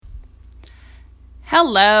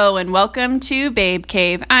Hello and welcome to Babe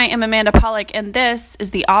Cave. I am Amanda Pollock and this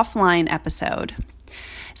is the offline episode.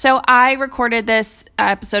 So I recorded this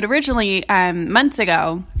episode originally months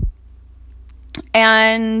ago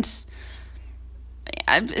and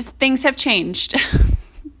things have changed.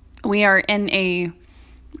 We are in a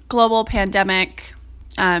global pandemic.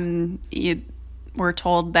 We're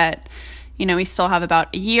told that we still have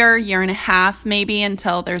about a year and a half maybe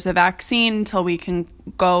until there's a vaccine, until we can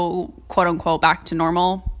go, quote unquote, back to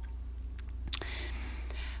normal.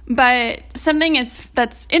 But something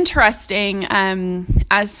that's interesting,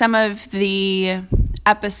 as some of the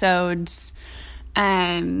episodes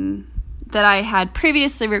that I had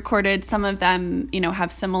previously recorded, some of them,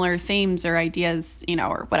 have similar themes or ideas,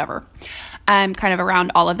 or whatever, kind of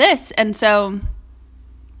around all of this. And so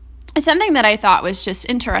something that I thought was just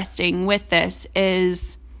interesting with this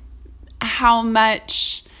is how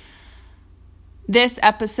much this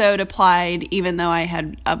episode applied, even though I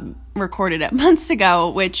had recorded it months ago,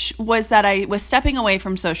 which was that I was stepping away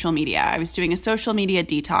from social media. I was doing a social media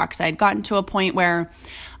detox. I had gotten to a point where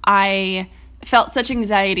I felt such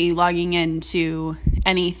anxiety logging into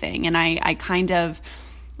anything. And I kind of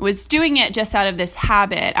was doing it just out of this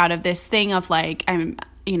habit, out of this thing of like,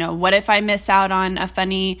 what if I miss out on a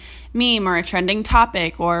funny meme or a trending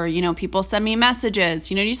topic or, people send me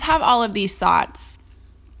messages, you just have all of these thoughts.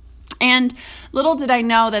 And little did I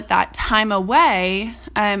know that time away,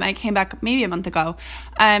 I came back maybe a month ago,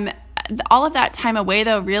 all of that time away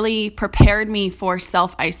though really prepared me for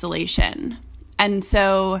self-isolation. And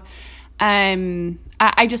so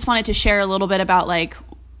I just wanted to share a little bit about like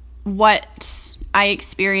what I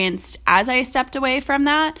experienced as I stepped away from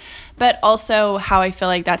that, but also how I feel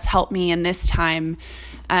like that's helped me in this time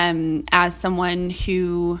as someone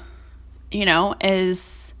who,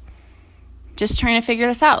 is just trying to figure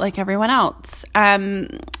this out like everyone else.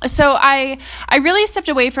 So I really stepped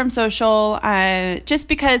away from social just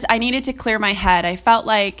because I needed to clear my head. I felt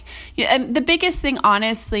like, and the biggest thing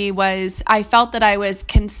honestly was I felt that I was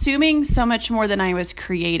consuming so much more than I was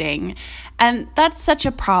creating. And that's such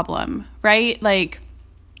a problem, right? Like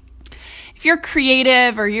if you're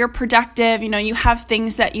creative or you're productive, you have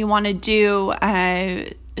things that you want to do,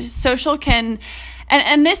 social can,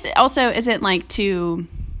 and this also isn't like to,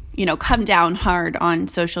 come down hard on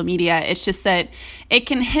social media. It's just that it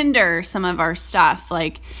can hinder some of our stuff.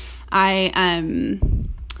 Like I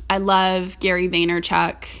love Gary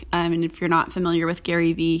Vaynerchuk. And if you're not familiar with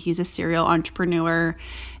Gary V, he's a serial entrepreneur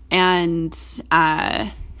and,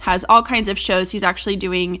 has all kinds of shows. He's actually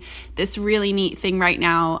doing this really neat thing right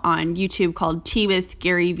now on YouTube called Tea with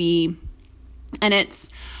Gary V. And it's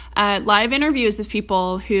live interviews with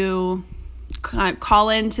people who call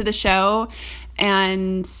into the show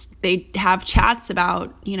and they have chats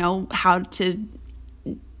about, how to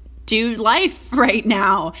do life right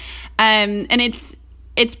now. And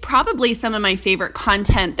it's probably some of my favorite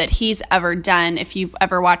content that he's ever done. If you've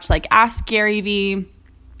ever watched like Ask Gary V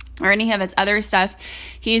or any of his other stuff,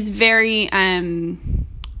 he's very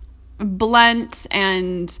blunt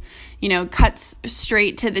and, cuts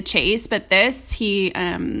straight to the chase. But this, he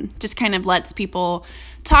just kind of lets people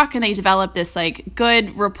talk and they develop this like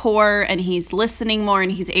good rapport and he's listening more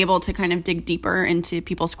and he's able to kind of dig deeper into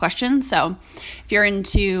people's questions. So if you're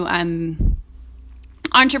into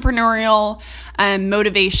entrepreneurial,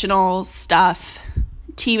 motivational stuff,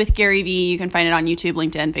 Tea with Gary V, you can find it on YouTube,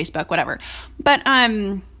 LinkedIn, Facebook, whatever. But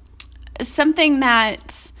something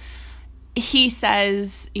that he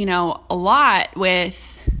says, a lot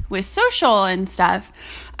with social and stuff.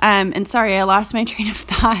 And sorry, I lost my train of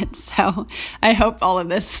thought. So I hope all of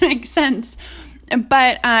this makes sense.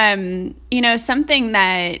 But, something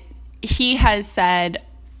that he has said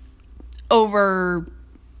over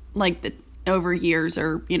years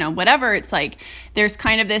or, whatever, it's like, there's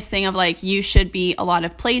kind of this thing of like, you should be a lot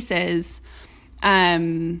of places,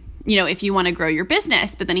 if you want to grow your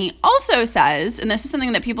business. But then he also says, and this is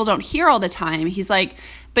something that people don't hear all the time, he's like,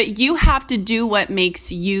 but you have to do what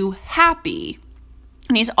makes you happy.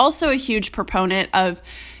 And he's also a huge proponent of,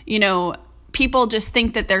 people just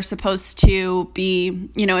think that they're supposed to be,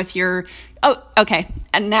 if you're, oh, okay.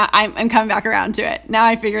 And now I'm coming back around to it. Now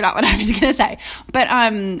I figured out what I was going to say. But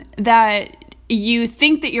that you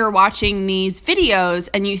think that you're watching these videos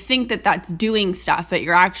and you think that that's doing stuff that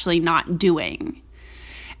you're actually not doing.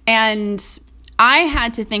 And I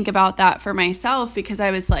had to think about that for myself because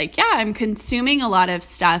I was like, yeah, I'm consuming a lot of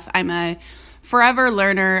stuff. I'm a forever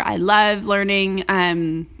learner. I love learning.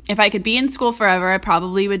 If I could be in school forever, I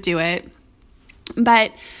probably would do it.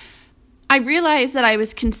 But I realized that I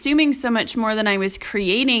was consuming so much more than I was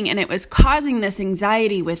creating, and it was causing this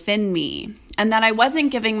anxiety within me. and that I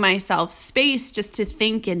wasn't giving myself space just to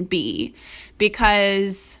think and be,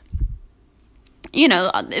 because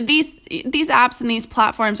these apps and these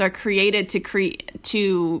platforms are created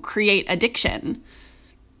to create addiction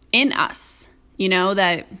in us.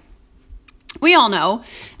 That we all know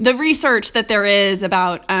the research that there is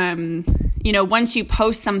about, once you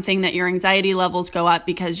post something, that your anxiety levels go up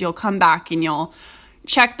because you'll come back and you'll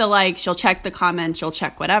check the likes, you'll check the comments, you'll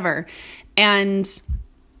check whatever. And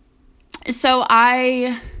so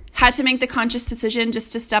I had to make the conscious decision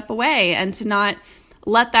just to step away and to not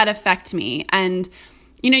let that affect me. And,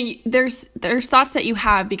 there's thoughts that you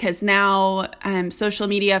have, because now social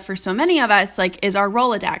media for so many of us is our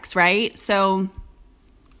Rolodex, right? So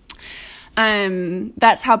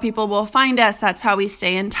that's how people will find us. That's how we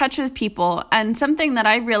stay in touch with people. And something that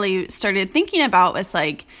I really started thinking about was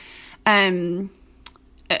and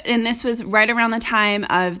this was right around the time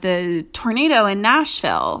of the tornado in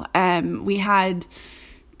Nashville. We had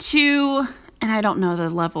two, and I don't know the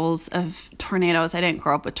levels of tornadoes. I didn't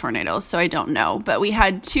grow up with tornadoes, so I don't know. But we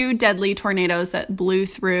had two deadly tornadoes that blew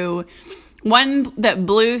through, one that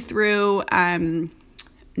blew through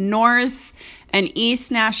north and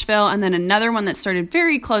east Nashville, and then another one that started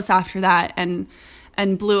very close after that and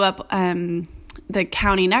blew up the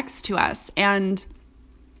county next to us. And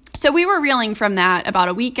so we were reeling from that about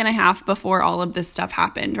a week and a half before all of this stuff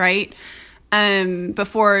happened, right?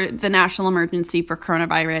 Before the national emergency for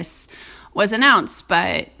coronavirus was announced.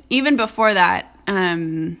 But even before that,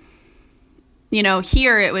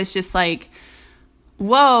 here it was just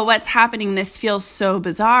whoa, what's happening? This feels so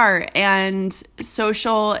bizarre. And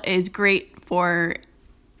social is great for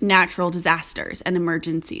natural disasters and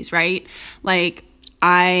emergencies, right?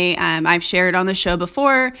 I've shared on the show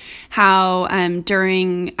before how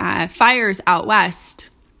during fires out west,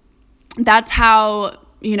 that's how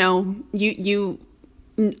you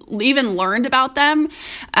even learned about them.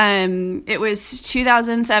 It was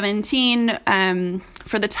 2017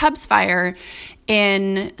 for the Tubbs fire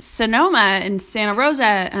in Sonoma in Santa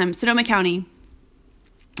Rosa, Sonoma County,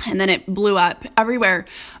 and then it blew up everywhere.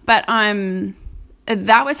 But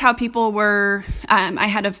that was how people were. I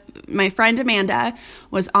had my friend Amanda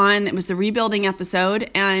was on. It was the rebuilding episode,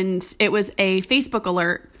 and it was a Facebook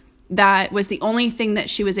alert that was the only thing that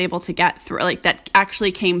she was able to get through, that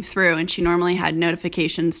actually came through. And she normally had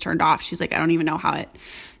notifications turned off. She's like, I don't even know how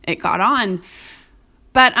it got on.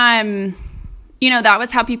 But that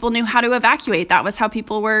was how people knew how to evacuate. That was how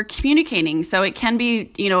people were communicating. So it can be,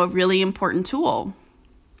 a really important tool.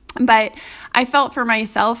 But I felt for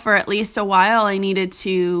myself for at least a while, I needed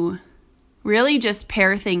to really just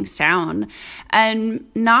pare things down and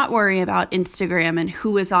not worry about Instagram and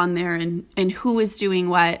who was on there and who was doing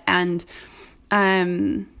what. And,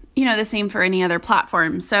 the same for any other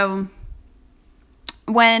platform. So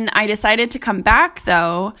when I decided to come back,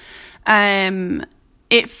 though,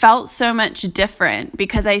 it felt so much different,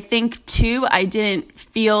 because I think, too, I didn't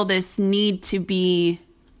feel this need to be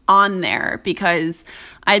on there because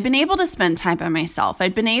I'd been able to spend time by myself.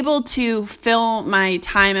 I'd been able to fill my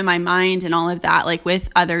time and my mind and all of that, with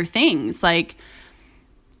other things, like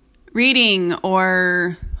reading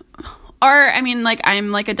or I'm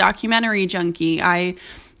a documentary junkie. I,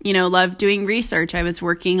 love doing research. I was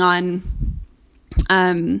working on,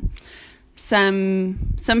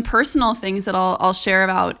 some personal things that I'll share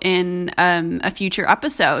about in, a future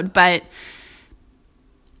episode, but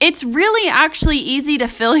it's really actually easy to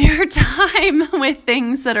fill your time with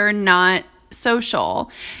things that are not social.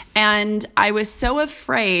 And I was so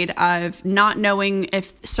afraid of not knowing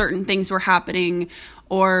if certain things were happening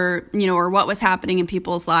or what was happening in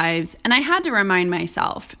people's lives. And I had to remind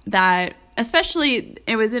myself that, especially,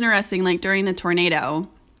 it was interesting, during the tornado,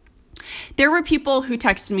 there were people who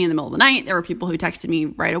texted me in the middle of the night. There were people who texted me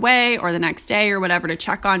right away or the next day or whatever to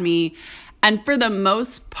check on me. And for the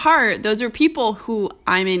most part, those are people who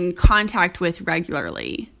I'm in contact with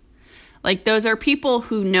regularly. Those are people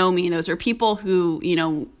who know me. Those are people who,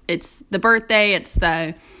 it's the birthday, it's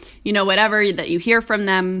the, whatever that you hear from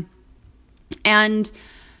them. And,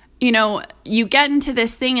 you get into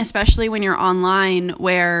this thing, especially when you're online,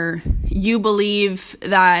 where you believe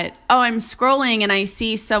that, I'm scrolling and I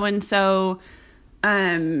see so-and-so,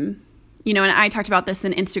 and I talked about this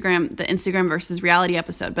in the Instagram versus reality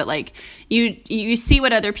episode, but you see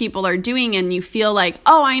what other people are doing and you feel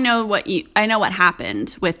I know what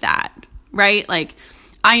happened with that, right?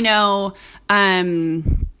 I know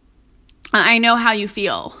how you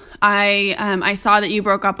feel. I saw that you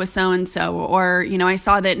broke up with so-and-so, or, I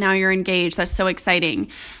saw that now you're engaged. That's so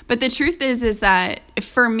exciting. But the truth is that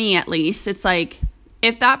for me, at least, it's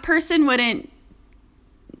if that person wouldn't,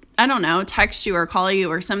 I don't know, text you or call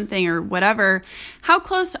you or something or whatever, how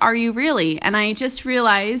close are you really? And I just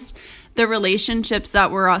realized the relationships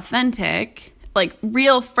that were authentic, like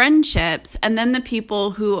real friendships, and then the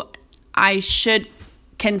people who I should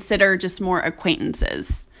consider just more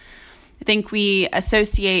acquaintances. I think we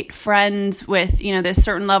associate friends with, this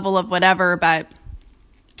certain level of whatever, but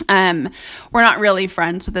we're not really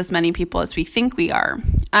friends with as many people as we think we are.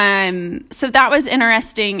 So that was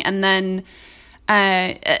interesting. And then,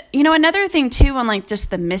 another thing too, on like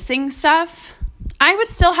just the missing stuff, I would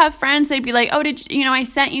still have friends. They'd be like, oh, I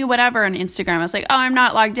sent you whatever on Instagram. I was like, oh, I'm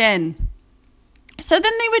not logged in. So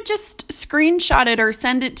then they would just screenshot it or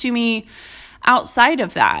send it to me outside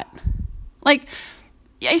of that. Like,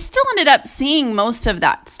 I still ended up seeing most of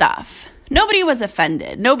that stuff. Nobody was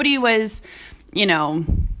offended. Nobody was,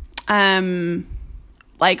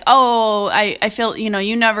 like, oh, I feel,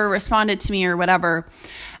 you never responded to me or whatever.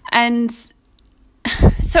 And so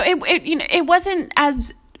it wasn't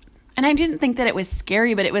as, and I didn't think that it was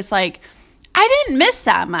scary, but it was like, I didn't miss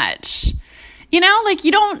that much. Like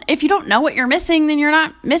if you don't know what you're missing, then you're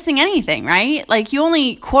not missing anything, right? Like you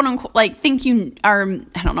only quote unquote, like think you are,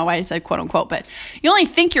 I don't know why I said quote unquote, but you only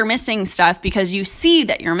think you're missing stuff because you see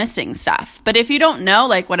that you're missing stuff. But if you don't know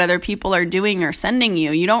like what other people are doing or sending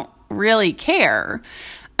you, you don't really care.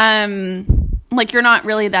 Like you're not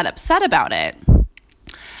really that upset about it.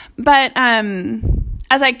 But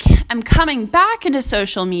as I'm coming back into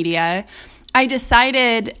social media, I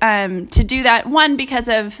decided to do that, one, because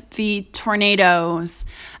of the tornadoes.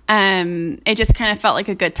 It just kind of felt like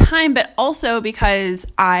a good time, but also because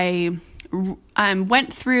I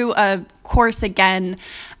went through a course again.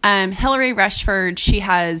 Hillary Rushford, she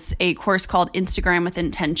has a course called Instagram with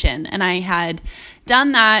Intention, and I had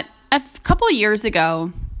done that a couple years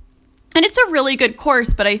ago. And it's a really good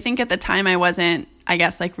course, but I think at the time I wasn't, I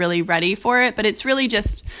guess, like really ready for it. But it's really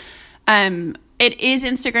just... it is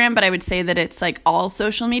Instagram, but I would say that it's like all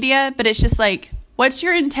social media, but it's just like, what's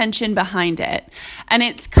your intention behind it? And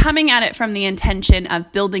it's coming at it from the intention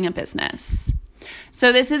of building a business.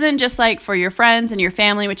 So this isn't just like for your friends and your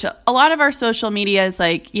family, which a lot of our social media is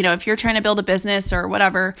like, if you're trying to build a business or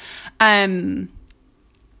whatever, it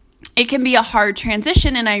can be a hard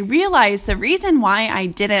transition. And I realized the reason why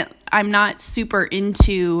I'm not super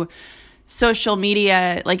into social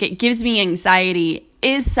media, like it gives me anxiety,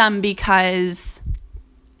 is because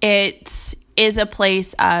it is a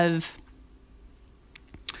place of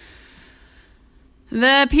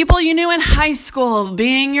the people you knew in high school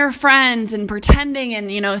being your friends and pretending and,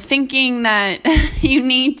 thinking that you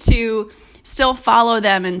need to still follow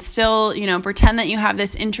them and still, pretend that you have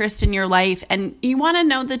this interest in your life. And you want to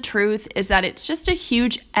know the truth is that it's just a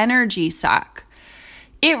huge energy suck.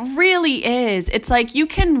 It really is. It's like you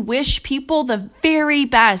can wish people the very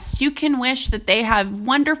best. You can wish that they have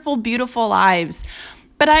wonderful, beautiful lives.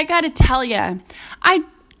 But I got to tell you, I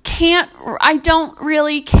don't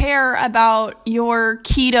really care about your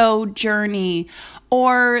keto journey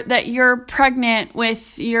or that you're pregnant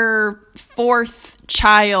with your 4th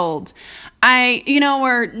child. That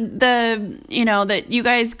you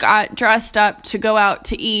guys got dressed up to go out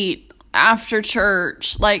to eat after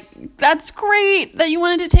church. Like, that's great that you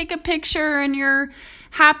wanted to take a picture and you're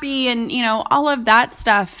happy and, all of that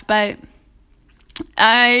stuff. But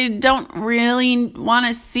I don't really want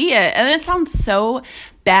to see it. And it sounds so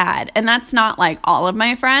bad. And that's not like all of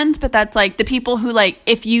my friends, but that's like the people who, like,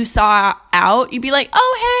 if you saw out, you'd be like,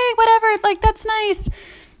 oh, hey, whatever. Like, that's nice.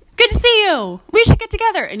 Good to see you. We should get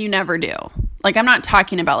together. And you never do. Like, I'm not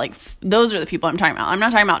talking about like, those are the people I'm talking about. I'm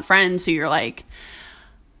not talking about friends who you're like,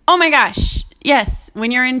 oh my gosh, yes,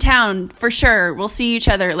 when you're in town, for sure, we'll see each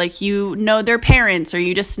other. Like, their parents, or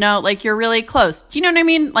you just know, like, you're really close. Do you know what I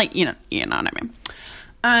mean? Like, you know what I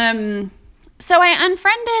mean? So I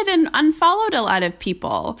unfriended and unfollowed a lot of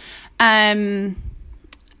people.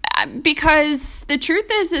 Because the truth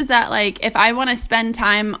is that, like, if I want to spend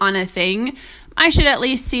time on a thing, I should at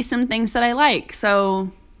least see some things that I like.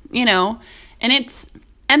 So, and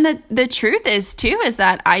the truth is too, is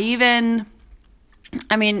that I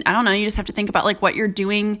don't know, you just have to think about like what you're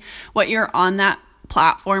doing, what you're on that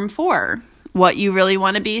platform for, what you really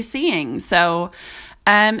want to be seeing. So,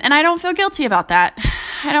 and I don't feel guilty about that.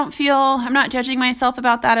 I'm not judging myself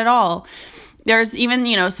about that at all. There's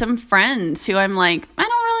even, some friends who I'm like, I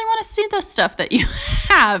don't really want to see the stuff that you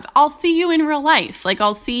have. I'll see you in real life. Like,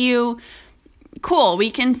 I'll see you. Cool.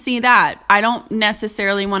 We can see that. I don't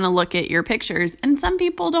necessarily want to look at your pictures. And some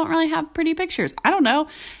people don't really have pretty pictures. I don't know.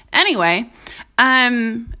 Anyway,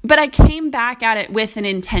 but I came back at it with an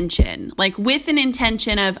intention,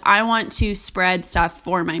 of I want to spread stuff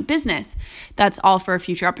for my business. That's all for a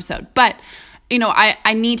future episode. But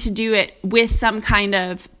I need to do it with some kind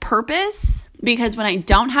of purpose, because when I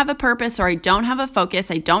don't have a purpose or I don't have a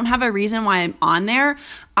focus, I don't have a reason why I'm on there,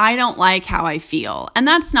 I don't like how I feel. And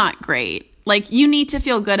that's not great. Like, you need to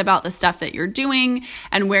feel good about the stuff that you're doing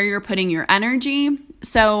and where you're putting your energy.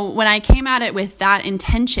 So when I came at it with that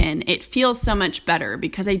intention, it feels so much better,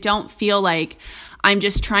 because I don't feel like I'm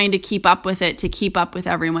just trying to keep up with it to keep up with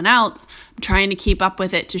everyone else. I'm trying to keep up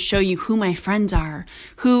with it to show you who my friends are,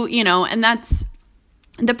 and that's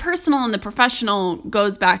the personal and the professional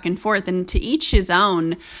goes back and forth, and to each his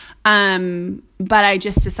own. But I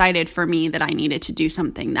just decided for me that I needed to do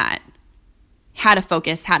something that had a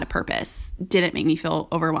focus, had a purpose, didn't make me feel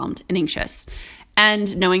overwhelmed and anxious.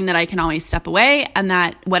 And knowing that I can always step away, and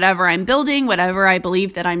that whatever I'm building, whatever I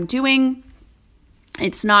believe that I'm doing,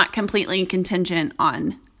 it's not completely contingent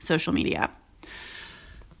on social media.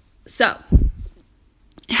 So,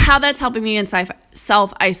 how that's helping me in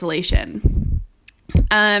self-isolation.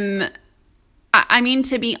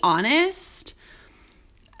 To be honest,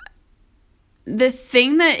 the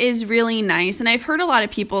thing that is really nice, and I've heard a lot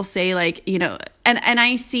of people say, like, and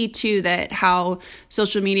I see too that how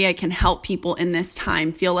social media can help people in this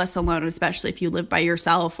time feel less alone, especially if you live by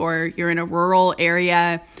yourself or you're in a rural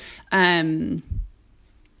area,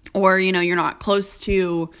 or, you're not close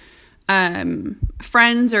to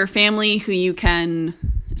friends or family who you can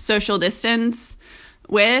social distance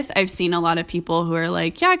with. I've seen a lot of people who are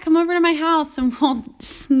like, yeah, come over to my house and we'll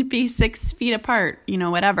be 6 feet apart,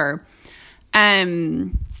 whatever.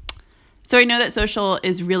 So I know that social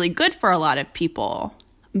is really good for a lot of people,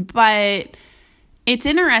 but it's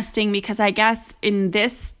interesting because I guess in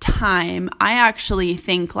this time, I actually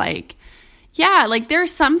think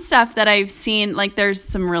there's some stuff that I've seen, there's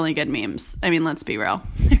some really good memes. I mean, let's be real.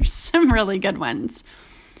 There's some really good ones.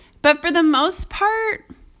 But for the most part,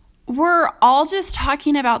 we're all just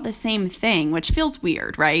talking about the same thing, which feels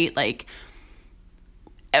weird, right? Like,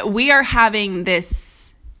 we are having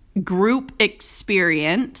this group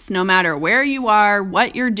experience, no matter where you are,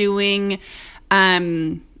 what you're doing.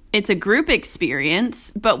 It's a group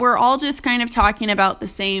experience, but we're all just kind of talking about the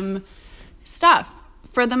same stuff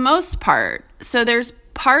for the most part. So there's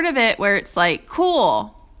part of it where it's like,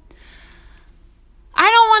 cool, I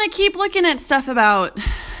don't want to keep looking at stuff about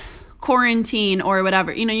quarantine or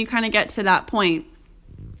whatever. You kind of get to that point.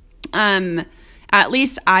 At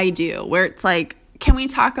least I do, where it's like, can we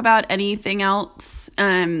talk about anything else?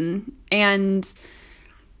 And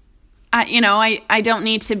I don't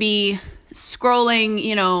need to be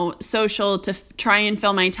scrolling, social to try and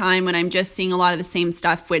fill my time when I'm just seeing a lot of the same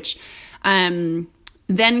stuff, which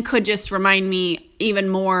then could just remind me even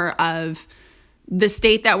more of the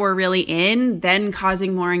state that we're really in, then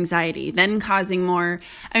causing more anxiety, then causing more,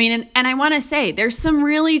 and I want to say there's some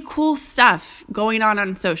really cool stuff going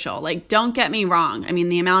on social. Like, don't get me wrong.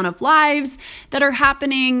 The amount of lives that are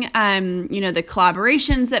happening, the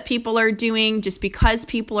collaborations that people are doing just because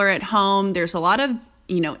people are at home. There's a lot of,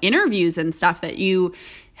 interviews and stuff that you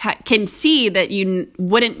can see that you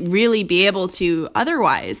wouldn't really be able to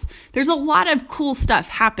otherwise. There's a lot of cool stuff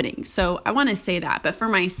happening. So I want to say that. But for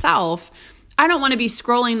myself, I don't want to be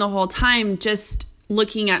scrolling the whole time just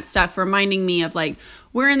looking at stuff reminding me of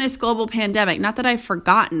we're in this global pandemic. Not that I've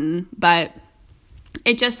forgotten, but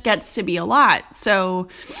it just gets to be a lot. So,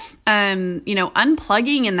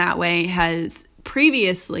 unplugging in that way has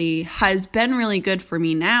been really good for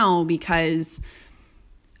me now, because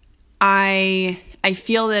I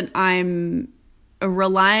feel that I'm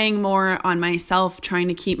relying more on myself, trying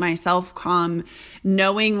to keep myself calm,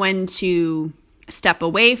 knowing when to step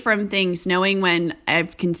away from things, knowing when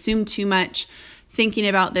I've consumed too much, thinking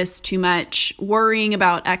about this too much, worrying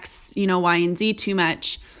about X, Y, and Z too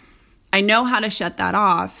much. I know how to shut that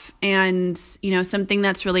off. And, something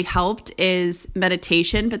that's really helped is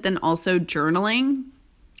meditation, but then also journaling.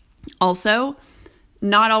 Also,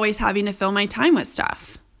 not always having to fill my time with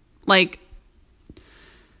stuff. Like,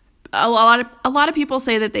 a lot of people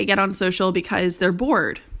say that they get on social because they're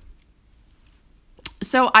bored.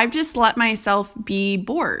 So I've just let myself be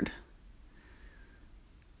bored.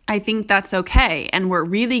 I think that's okay. And we're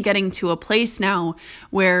really getting to a place now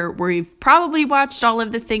where we've probably watched all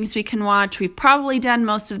of the things we can watch. We've probably done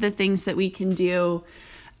most of the things that we can do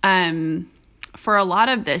for a lot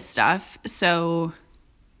of this stuff. So,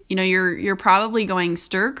 you're probably going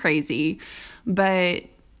stir crazy, but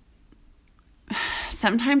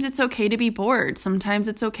sometimes it's okay to be bored. Sometimes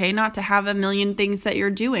it's okay not to have a million things that you're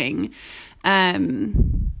doing.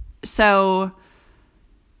 So,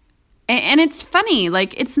 and it's funny,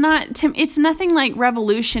 it's nothing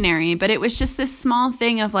revolutionary, but it was just this small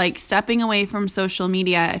thing of stepping away from social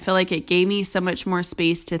media. I feel like it gave me so much more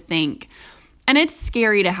space to think. And it's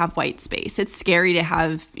scary to have white space. It's scary to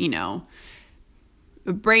have,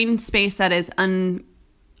 brain space that is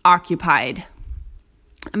unoccupied.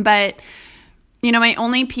 But, my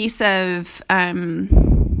only piece of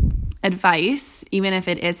advice, even if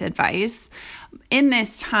it is advice, in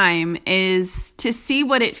this time is to see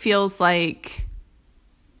what it feels like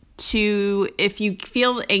if you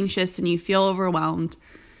feel anxious and you feel overwhelmed,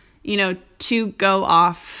 to go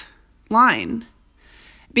offline.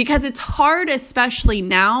 Because it's hard, especially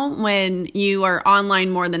now when you are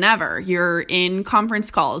online more than ever. You're in conference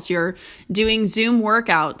calls, you're doing Zoom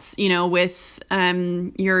workouts, with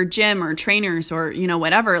your gym or trainers or,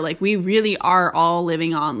 whatever. Like, we really are all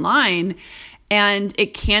living online, and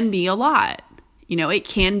it can be a lot. It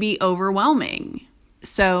can be overwhelming.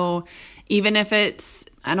 So even if it's,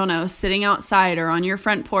 sitting outside or on your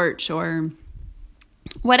front porch or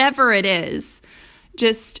whatever it is,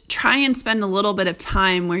 just try and spend a little bit of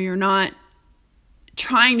time where you're not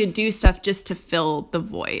trying to do stuff just to fill the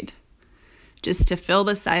void, just to fill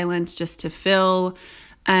the silence, just to fill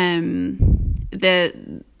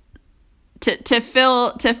to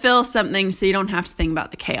fill something so you don't have to think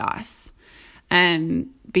about the chaos.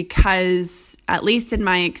 Because at least in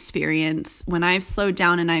my experience, when I've slowed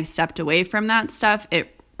down and I've stepped away from that stuff,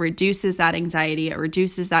 it reduces that anxiety, it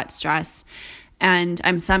reduces that stress, and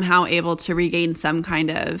I'm somehow able to regain some kind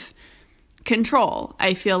of control.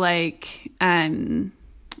 I feel like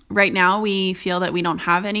right now we feel that we don't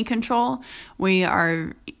have any control. We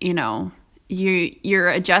are, you're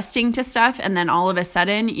adjusting to stuff, and then all of a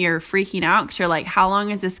sudden you're freaking out because you're like, how long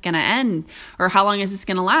is this going to end? Or how long is this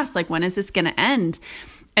going to last? Like, when is this going to end?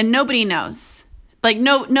 And nobody knows. Like,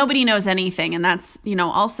 nobody knows anything. And that's,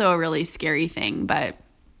 also a really scary thing. But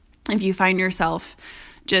if you find yourself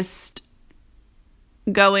just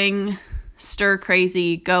going stir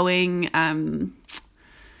crazy, going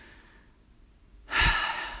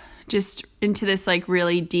just into this like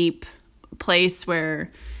really deep place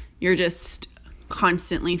where you're just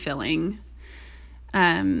constantly feeling,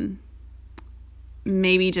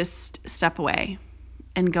 maybe just step away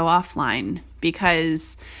and go offline,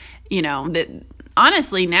 because, that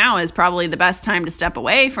honestly now is probably the best time to step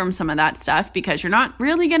away from some of that stuff, because you're not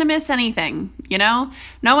really going to miss anything, no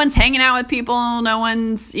one's hanging out with people, no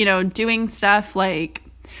one's, doing stuff. Like,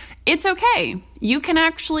 it's okay. You can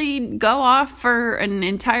actually go off for an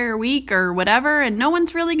entire week or whatever, and no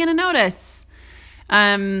one's really going to notice.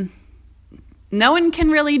 No one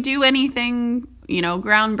can really do anything,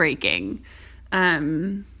 groundbreaking.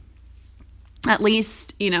 At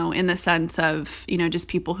least, in the sense of, just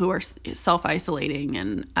people who are self-isolating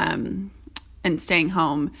and staying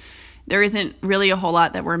home. There isn't really a whole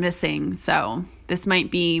lot that we're missing. So this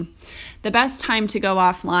might be the best time to go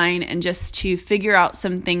offline and just to figure out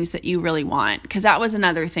some things that you really want. Because that was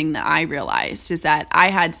another thing that I realized, is that I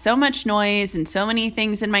had so much noise and so many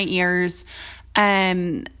things in my ears,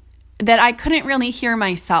 that I couldn't really hear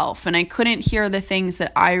myself, and I couldn't hear the things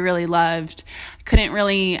that I really loved. I couldn't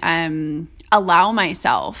really allow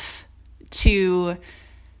myself to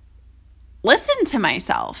listen to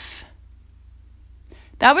myself.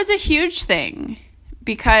 That was a huge thing,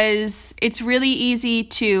 because it's really easy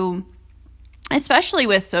to, especially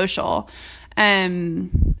with social,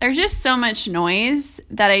 there's just so much noise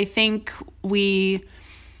that I think we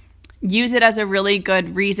use it as a really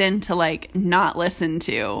good reason to like not listen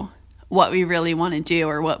to what we really want to do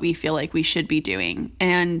or what we feel like we should be doing.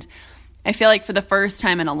 And I feel like for the first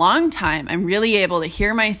time in a long time, I'm really able to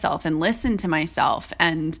hear myself and listen to myself,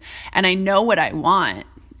 and I know what I want,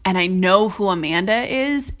 and I know who Amanda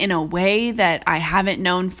is in a way that I haven't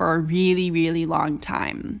known for a really, really long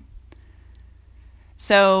time.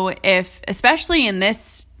 So especially in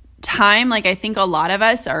this time, like, I think a lot of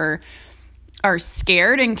us are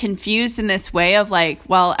scared and confused in this way of like,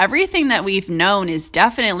 well, everything that we've known is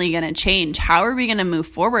definitely going to change. How are we going to move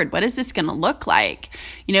forward? What is this going to look like?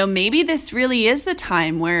 Maybe this really is the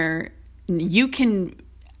time where you can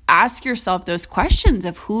ask yourself those questions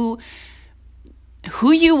of who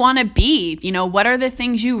you want to be. What are the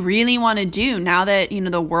things you really want to do now that,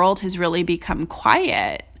 the world has really become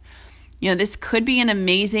quiet? This could be an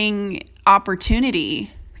amazing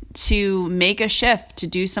opportunity to make a shift, to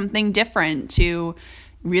do something different, to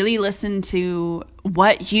really listen to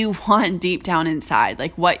what you want deep down inside,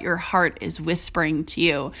 like what your heart is whispering to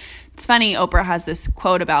you. It's funny, Oprah has this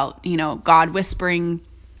quote about, God whispering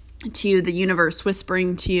to you, the universe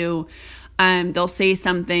whispering to you. They'll say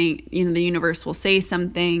something, the universe will say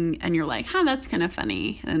something, and you're like, that's kind of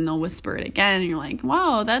funny. And they'll whisper it again, and you're like,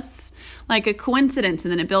 wow, that's like a coincidence.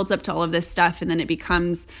 And then it builds up to all of this stuff, and then it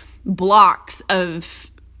becomes blocks of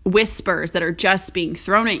whispers that are just being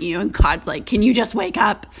thrown at you, and God's like, can you just wake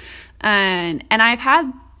up? And I've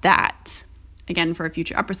had that, again, for a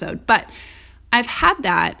future episode, but I've had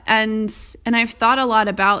that, and I've thought a lot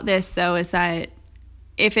about this, though, is that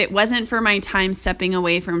if it wasn't for my time stepping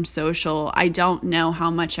away from social, I don't know how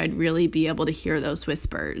much I'd really be able to hear those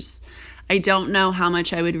whispers. I don't know how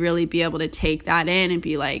much I would really be able to take that in and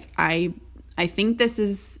be like, I think this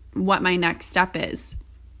is what my next step is.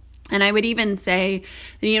 And I would even say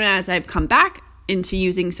that even as I've come back into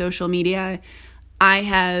using social media, I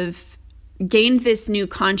have gained this new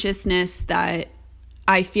consciousness that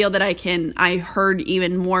I feel that I heard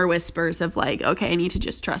even more whispers of like, okay, I need to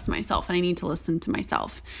just trust myself and I need to listen to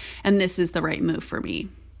myself. And this is the right move for me.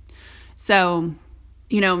 So,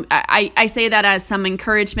 I say that as some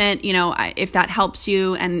encouragement, if that helps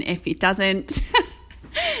you, and if it doesn't,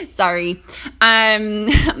 sorry.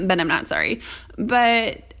 But I'm not sorry.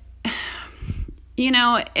 But,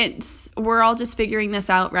 we're all just figuring this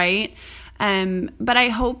out, right? But I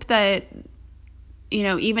hope that,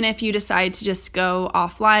 even if you decide to just go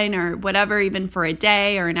offline or whatever, even for a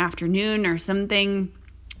day or an afternoon or something,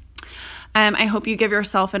 I hope you give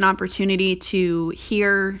yourself an opportunity to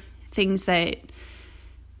hear things that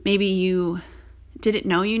maybe you didn't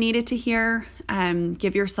know you needed to hear.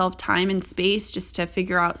 Give yourself time and space just to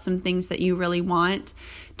figure out some things that you really want.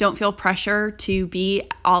 Don't feel pressure to be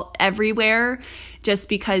everywhere just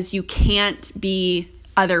because you can't be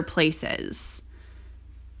other places.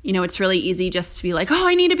 It's really easy just to be like, oh,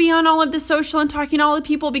 I need to be on all of the social and talking to all the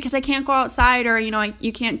people because I can't go outside, or,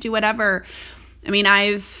 you can't do whatever.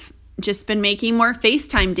 I've just been making more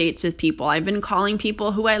FaceTime dates with people. I've been calling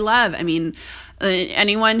people who I love.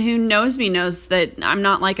 Anyone who knows me knows that I'm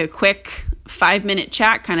not like a quick 5-minute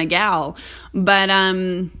chat kind of gal. But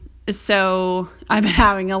so I've been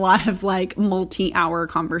having a lot of like multi-hour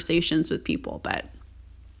conversations with people, but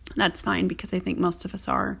that's fine because I think most of us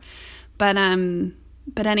are. But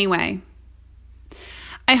anyway,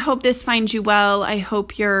 I hope this finds you well. I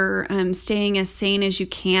hope you're staying as sane as you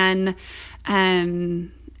can.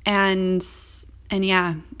 And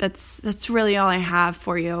yeah, that's really all I have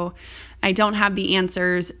for you. I don't have the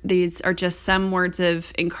answers. These are just some words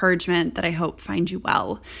of encouragement that I hope find you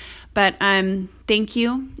well. But thank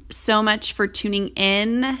you so much for tuning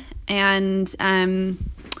in. And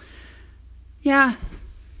yeah,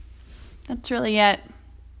 that's really it.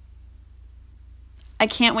 I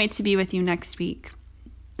can't wait to be with you next week.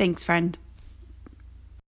 Thanks, friend.